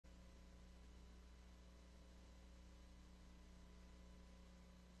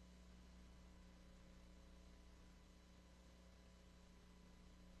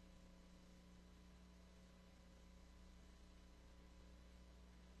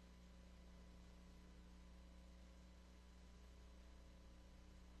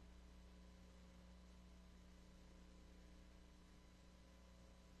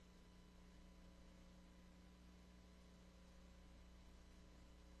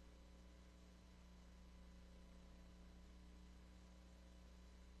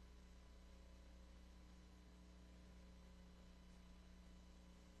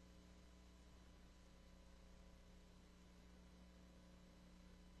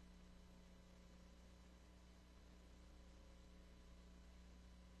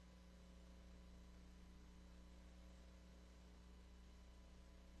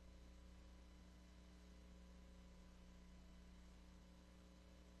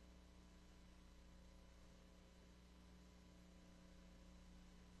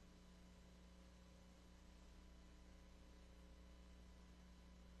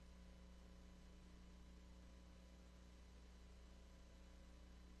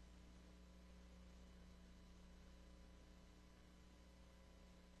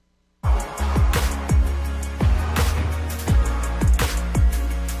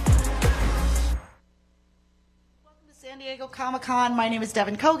Diego Comic-Con. My name is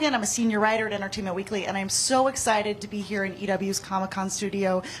Devin Kogan. I'm a senior writer at Entertainment Weekly, and I'm so excited to be here in EW's Comic-Con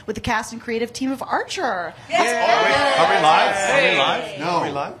studio with the cast and creative team of Archer. Yes. Are we live? Hey. Are we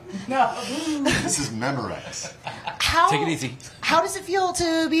live? No. Are we live? No. This is Memorex. Take it easy. How does it feel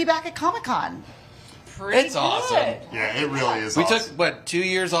to be back at Comic-Con? It's awesome. Yeah, it really is We awesome. took, 2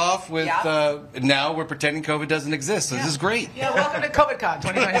 years off with, now we're pretending COVID doesn't exist. So this is great. Yeah, welcome to COVID-Con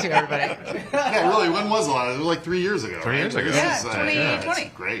 2022, everybody. Yeah, really, when was it? It was like 3 years ago. 3 years ago. This Yeah, is, 2020.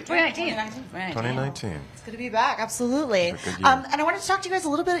 it's great. 2019. It's good to be back, absolutely. It's a good year. And I wanted to talk to you guys a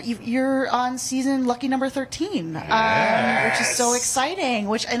little bit. You're on season lucky number 13, which is so exciting.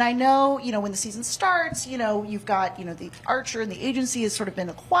 And I know, when the season starts, you've got, the Archer and the agency has sort of been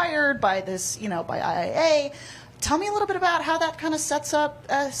acquired by this, by IAA. Tell me a little bit about how that kind of sets up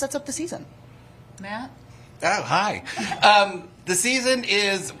the season. Matt? Oh, hi. The season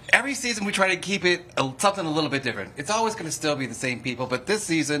is, every season we try to keep it something a little bit different. It's always going to still be the same people, but this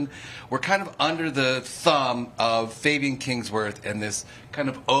season we're kind of under the thumb of Fabian Kingsworth and this kind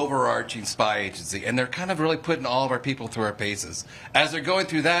of overarching spy agency, and they're kind of really putting all of our people through our paces. As they're going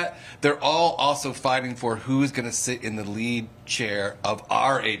through that, they're all also fighting for who's going to sit in the lead chair of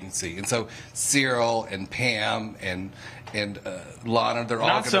our agency. And so Cyril and Pam and Lana, they're all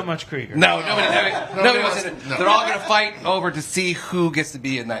Not so much Krieger. No, nobody wants to. They're all going to fight over to see who gets to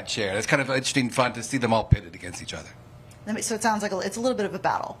be in that chair. It's kind of interesting, fun to see them all pitted against each other. So it sounds like it's a little bit of a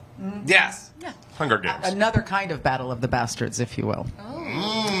battle. Yes. Yeah. Hunger Games. Another kind of battle of the bastards, if you will.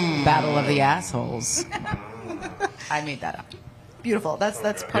 Battle of the assholes. I made that up. Beautiful.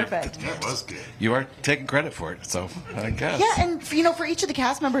 That's perfect. That was good. You are taking credit for it, so I guess. Yeah, and for each of the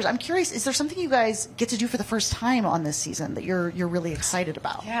cast members, I'm curious, is there something you guys get to do for the first time on this season that you're really excited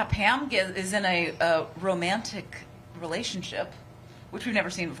about? Yeah, Pam is in a romantic relationship, which we've never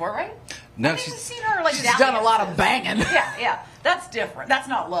seen before, right? No, We've she's seen her like She's done a lot of banging. Yeah, that's different. That's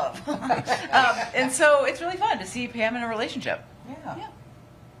not love. And so it's really fun to see Pam in a relationship. Yeah.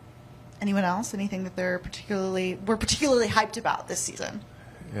 Anyone else? Anything that we're particularly hyped about this season?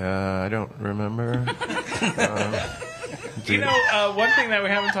 I don't remember. One thing that we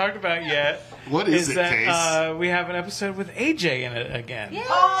haven't talked about yet What is it, that Case? we have an episode with AJ in it again. Yeah.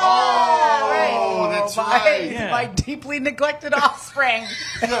 Oh, that's right. Yeah. My deeply neglected offspring.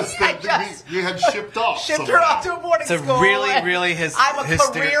 Yes, you had shipped off. Shipped her somewhere. off to a boarding It's a school. really I'm a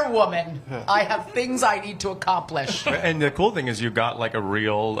career woman. I have things I need to accomplish. And the cool thing is you got like a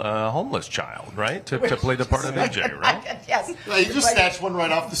real homeless child, right? To play the part of AJ, right? Yes. Yeah, you just snatched one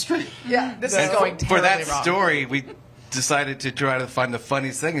right off the street. Yeah, this is going terribly for that wrong. story, we decided to try to find the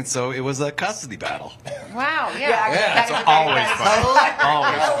funniest thing, and so it was a custody battle. Wow. Yeah, It's always fun.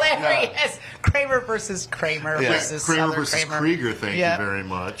 Always. hilarious. Kramer versus Kramer versus Kramer other versus Kramer. Krieger. Thank you very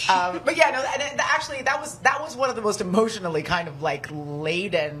much. But yeah, no, and actually that was one of the most emotionally kind of like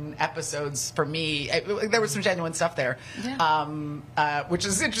laden episodes for me. There was some genuine stuff there, which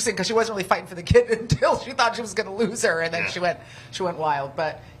is interesting because she wasn't really fighting for the kid until she thought she was going to lose her, and then she went wild.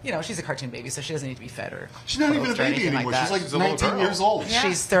 But she's a cartoon baby, so she doesn't need to be fed or She's not even a clothed or baby anything anymore. that. She's like She's a little 19 girl. years old. Yeah.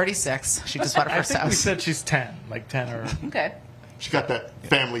 She's 36. She just bought her I first think we house. said she's 10, like 10 or... Okay. She got that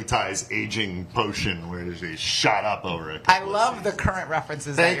Family Ties aging potion where she shot up over it. I love the current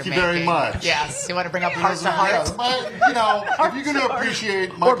references that Thank you're you very making. much. Yes, you want to bring up heart to heart. Yes, but, if you're going to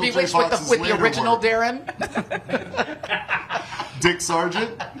appreciate Michael Or J. Bewitched Fox's with the later original work, Darren. Dick Sargent?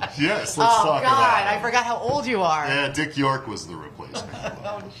 Yes, let's Oh, talk God, about I it. forgot how old you are. Yeah, Dick York was the replacement.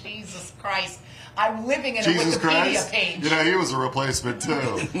 Oh, Jesus Christ. I'm living in Jesus a Wikipedia Christ. page. He was a replacement,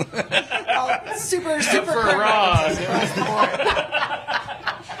 too. Super For quick. Ross.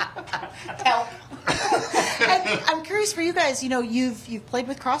 Help. And I'm curious for you guys. You've played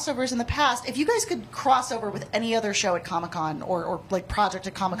with crossovers in the past. If you guys could cross over with any other show at Comic-Con or like project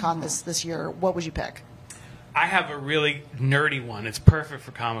at Comic-Con this year, what would you pick? I have a really nerdy one. It's perfect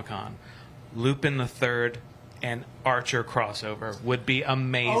for Comic-Con. Lupin the Third and Archer crossover would be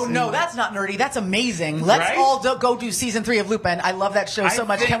amazing. Oh, no, that's not nerdy. That's amazing. Let's Right? all go do season 3 of Lupin. I love that show so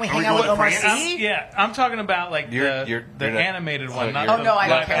much. Can we hang we out with going to Omar France? C? Yeah, I'm talking about like You're the not- animated one. Not you're- Oh, no, I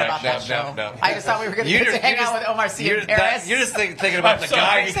don't live care action. about that show. no. I just thought we were going to get to hang out with Omar C in Paris. You're just thinking about the I'm sorry.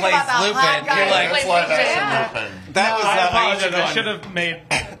 guy who Thinking plays about the hot Lupin. guy You're who like, plays Lupin. that was I the apologize. ancient I one. should have made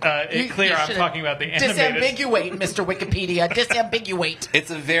it clear I'm talking about the animated. Disambiguate, Mr. Wikipedia. Disambiguate. It's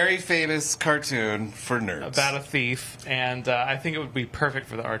a very famous cartoon for nerds. About a thief, and I think it would be perfect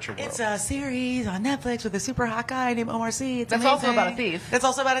for the Archer world. It's a series on Netflix with a super hot guy named Omar C. It's That's amazing. also about a thief. It's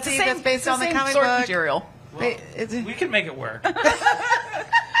also about a thief that's based on the comic source book. material. we can make it work.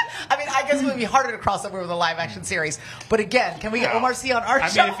 I mean, I guess it would be harder to cross over with a live action series. But again, can we get Omar Sy on our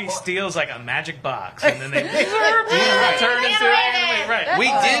show? I mean, if he steals like a magic box and then they turn into Animated. anime, right? We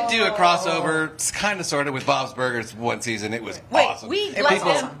did do a crossover, kind of sort of, with Bob's Burgers one season. It was awesome. We And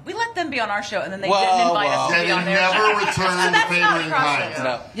let them be on our show, and then they Whoa, didn't invite whoa. us to Yeah, be they on their show. never So returned that's not favor a in crossover. kind.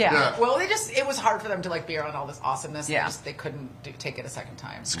 No. Yeah. Well, it was hard for them to like be around all this awesomeness. Yeah. They couldn't take it a second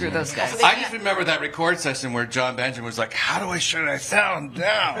time. Screw those guys. they I just remember that record session where John Benjamin was like, "How do I shut I sound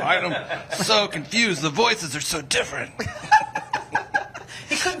now? I'm so confused. The voices are so different."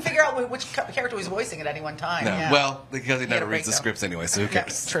 He couldn't figure out which character he was voicing at any one time. No. Yeah. Well, because he never a reads the breakdown. scripts anyway, so who Yeah,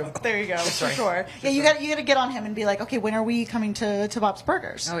 cares? true. There you go, for sure. Yeah, you got to get on him and be like, okay, when are we coming to Bob's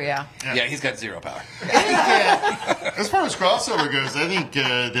Burgers? Oh yeah. Yeah, he's got zero power. As far as crossover goes, I think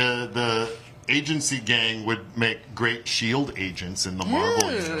the agency gang would make great SHIELD agents in the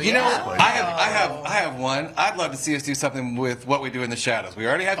Marvel universe. You know, Like, I have one. I'd love to see us do something with What We Do in the Shadows. We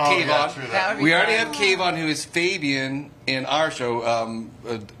already have Oh, Kayvon. yeah, true that. would be We already fun. have Kayvon, who is Fabian in our show.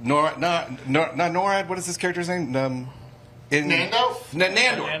 Not Norad. What is his character's name? Nando?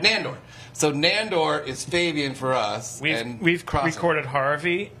 Nandor. So Nandor is Fabian for us. We've crossover. recorded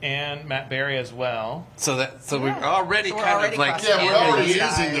Harvey and Matt Berry as well. So we're already So we're kind already of like crossing Yeah, we're Yeah, already these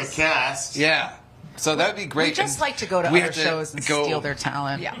using guys. the cast. yeah. So that would be great. We just And like to go to we other have to shows and go- steal their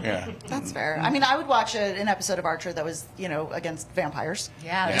talent. Yeah. Yeah. That's fair. I mean, I would watch an episode of Archer that was, against vampires.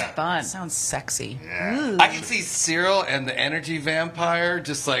 Yeah, that's Yeah. fun. Sounds sexy. Yeah. I can see Cyril and the energy vampire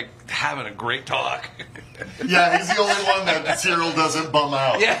just like having a great talk. Yeah, he's the only one that Cyril doesn't bum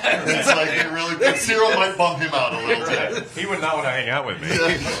out. Yeah. It's like Cyril might bum him out a little bit. He would not want to hang out with me.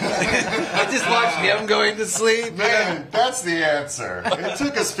 I just watched him going to sleep. Man, that's the answer. It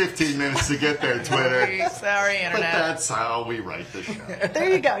took us 15 minutes to get there, Twitter. Sorry, But internet. that's how we write the show. There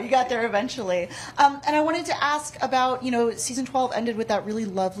you go. You got there eventually. And I wanted to ask about, season 12 ended with that really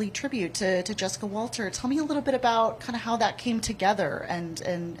lovely tribute to Jessica Walter. Tell me a little bit about kind of how that came together and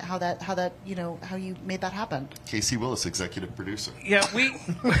how how you made that happen. Casey Willis, executive producer. Yeah,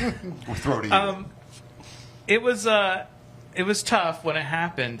 We'll throw to you. it was tough when it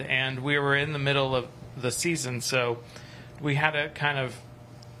happened, and we were in the middle of the season, so we had to kind of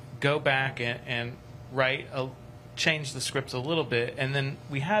go back and change the scripts a little bit, and then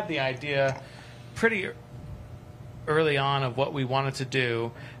we had the idea pretty early on of what we wanted to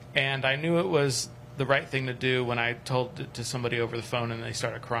do, and I knew it was the right thing to do when I told it to somebody over the phone and they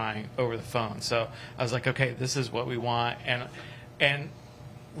started crying over the phone. So I was like, okay, this is what we want, and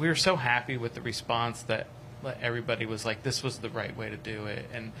we were so happy with the response that everybody was like, this was the right way to do it,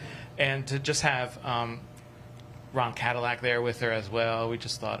 and to just have Ron Cadillac there with her as well, we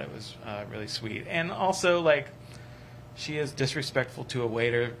just thought it was really sweet. And also, like, she is disrespectful to a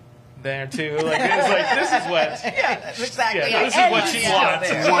waiter there too. Like, it's like, this is what Yeah, exactly. Yeah, this is what she wants.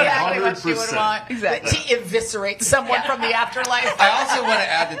 Exactly what she would 100%. want. Exactly. To eviscerate someone from the afterlife. I also want to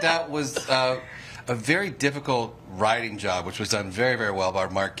add that was a very difficult writing job, which was done very, very well by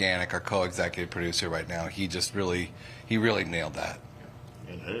Mark Gannick, our co-executive producer right now. He really nailed that.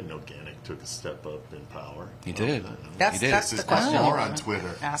 And I didn't know Gannick took a step up in power. He did. That's He did. that's This the is question. more on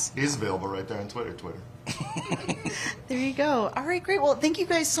Twitter. Ask. He's available right there on Twitter. There you go. All right, great. Well, thank you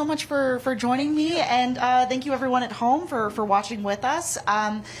guys so much for joining me, and thank you everyone at home for watching with us.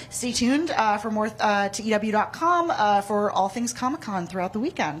 Stay tuned for more to EW.com for all things Comic-Con throughout the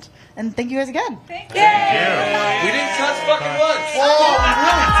weekend. And thank you guys again. Thank you. We didn't cuss fucking once. Oh,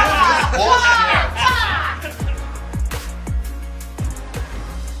 really?